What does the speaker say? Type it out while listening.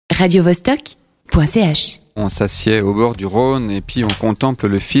radiovostok.ch. On s'assied au bord du Rhône et puis on contemple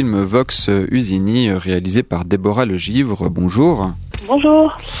le film Vox Usini réalisé par Déborah Legivre. Bonjour.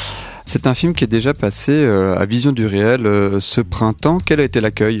 Bonjour. C'est un film qui est déjà passé à Vision du Réel ce printemps. Quel a été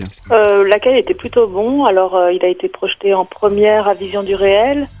l'accueil ? L'accueil était plutôt bon. Alors, il a été projeté en première à Vision du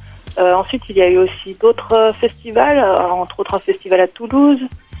Réel. Ensuite, il y a eu aussi d'autres festivals, entre autres un festival à Toulouse,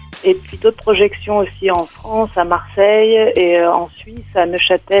 et puis d'autres projections aussi en France, à Marseille, et en Suisse, à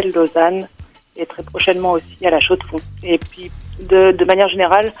Neuchâtel, Lausanne, et très prochainement aussi à la Chaux-de-Fonds. Et puis, de manière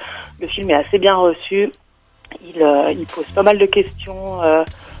générale, le film est assez bien reçu. Il pose pas mal de questions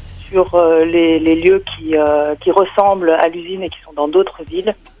sur les lieux qui ressemblent à l'usine et qui sont dans d'autres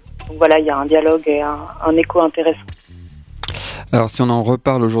villes. Donc voilà, il y a un dialogue et un écho intéressant. Alors si on en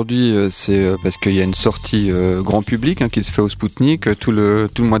reparle aujourd'hui, c'est parce qu'il y a une sortie grand public qui se fait au Spoutnik tout le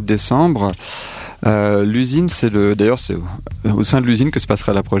mois de décembre. L'usine, c'est au sein de l'usine que se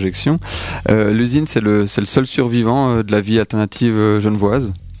passera la projection. L'usine, c'est le seul survivant de la vie alternative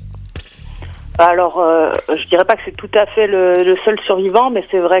genevoise. Alors, je dirais pas que c'est tout à fait le seul survivant, mais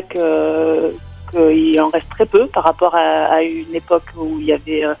c'est vrai qu'il en reste très peu par rapport à une époque où il y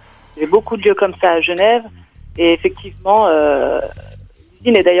avait beaucoup de lieux comme ça à Genève. Et effectivement,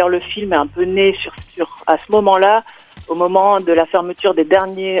 l'usine, et d'ailleurs le film est un peu né à ce moment-là, au moment de la fermeture des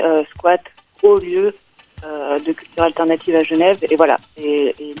derniers squats au lieu de culture alternative à Genève. Et voilà.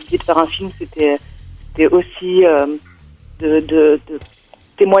 Et l'idée de faire un film, c'était aussi de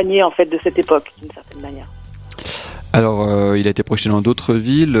témoigner en fait de cette époque d'une certaine manière. Alors, il a été projeté dans d'autres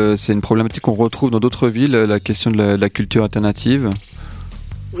villes. C'est une problématique qu'on retrouve dans d'autres villes, la question de la culture alternative.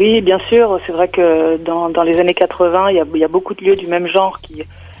 Oui, bien sûr. C'est vrai que dans les années 80, il y a beaucoup de lieux du même genre qui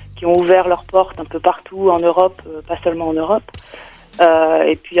ont ouvert leurs portes un peu partout en Europe, pas seulement en Europe.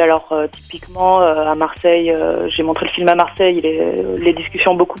 Et puis alors, typiquement à Marseille, j'ai montré le film à Marseille. Les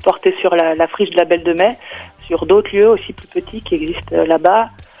discussions ont beaucoup porté sur la friche de la Belle de Mai, sur d'autres lieux aussi plus petits qui existent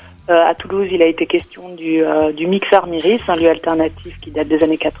là-bas. À Toulouse, il a été question du Mixar Miris, un lieu alternatif qui date des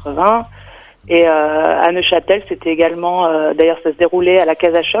années 80. Et à Neuchâtel, c'était également, d'ailleurs ça se déroulait à la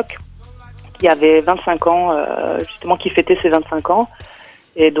Casa Choc, qui avait 25 ans, justement qui fêtait ses 25 ans.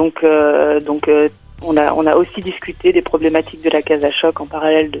 Et donc on a aussi discuté des problématiques de la Casa Choc en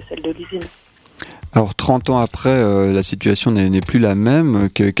parallèle de celle de l'usine. Alors 30 ans après, la situation n'est plus la même.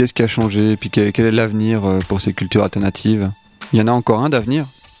 Qu'est-ce qui a changé ? Et puis quel est l'avenir pour ces cultures alternatives ? Il y en a encore un d'avenir ?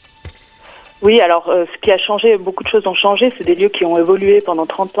 Oui, alors ce qui a changé, beaucoup de choses ont changé. C'est des lieux qui ont évolué pendant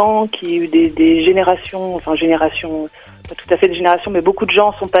 30 ans, qui ont eu des générations, pas tout à fait des générations, mais beaucoup de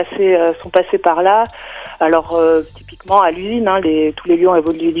gens sont passés par là. Alors typiquement à l'usine, tous les lieux ont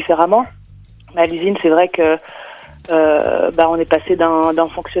évolué différemment. Mais à l'usine, c'est vrai que on est passé d'un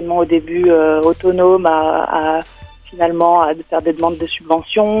fonctionnement au début autonome à finalement à faire des demandes de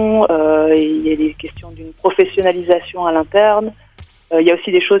subventions. Et il y a des questions d'une professionnalisation à l'interne. Il y a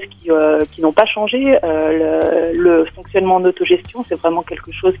aussi des choses qui n'ont pas changé. Le fonctionnement en autogestion, c'est vraiment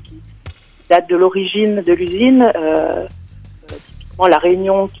quelque chose qui date de l'origine de l'usine. Typiquement, la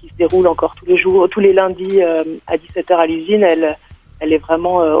réunion qui se déroule encore tous les lundis à 17h à l'usine, elle est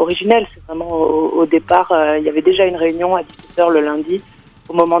vraiment originelle. C'est vraiment au départ, il y avait déjà une réunion à 17h le lundi,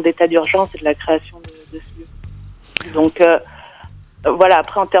 au moment d'état d'urgence et de la création de ce lieu. Donc voilà,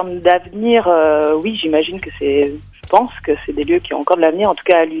 après en termes d'avenir, oui, j'imagine que je pense que c'est des lieux qui ont encore de l'avenir. En tout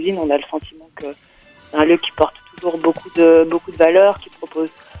cas, à l'usine, on a le sentiment que c'est un lieu qui porte toujours beaucoup de valeurs, qui propose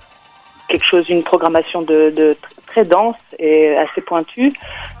quelque chose, une programmation de très dense et assez pointue.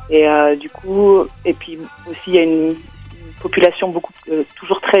 Et du coup, et puis aussi, il y a une population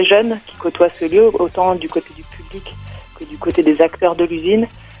toujours très jeune qui côtoie ce lieu, autant du côté du public que du côté des acteurs de l'usine.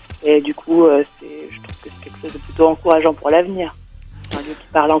 Et du coup, je trouve que c'est quelque chose de plutôt encourageant pour l'avenir. Un lieu qui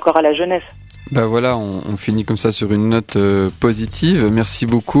parle encore à la jeunesse. Ben voilà, on finit comme ça sur une note positive. Merci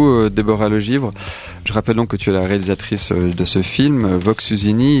beaucoup Déborah Legivre. Je rappelle donc que tu es la réalisatrice de ce film Vox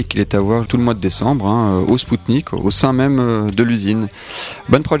Usini et qu'il est à voir tout le mois de décembre au Spoutnik, au sein même de l'usine.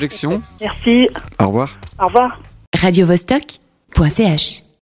 Bonne projection. Merci. Au revoir. Au revoir. radiovostok.ch